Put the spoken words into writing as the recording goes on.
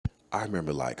I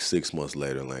remember like 6 months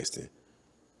later, Langston,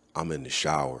 I'm in the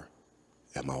shower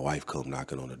and my wife come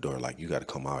knocking on the door like, you got to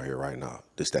come out here right now.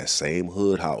 This that same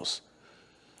hood house,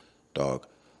 dog.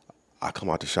 I come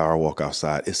out the shower, walk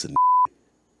outside. It's a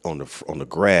on the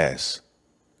grass,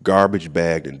 garbage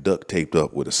bagged and duct taped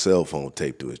up with a cell phone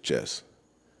taped to his chest.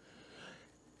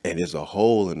 And there's a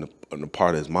hole in the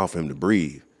part of his mouth for him to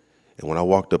breathe. And when I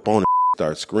walked up on it,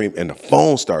 started screaming, and the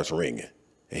phone starts ringing.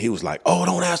 And he was like, "Oh,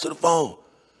 don't answer the phone."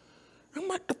 I'm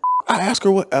like, I asked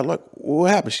her what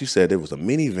happened. She said there was a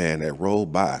minivan that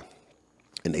rolled by,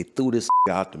 and they threw this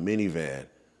out the minivan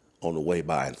on the way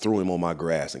by and threw him on my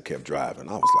grass and kept driving.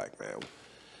 I was like, man, what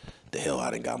the hell I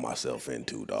done got myself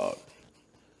into, dog?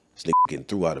 This nigga getting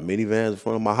threw out of minivans in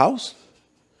front of my house.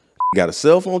 Got a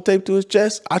cell phone taped to his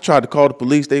chest. I tried to call the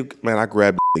police. I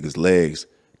grabbed the nigga's legs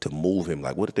to move him.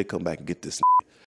 Like, what if they come back and get this?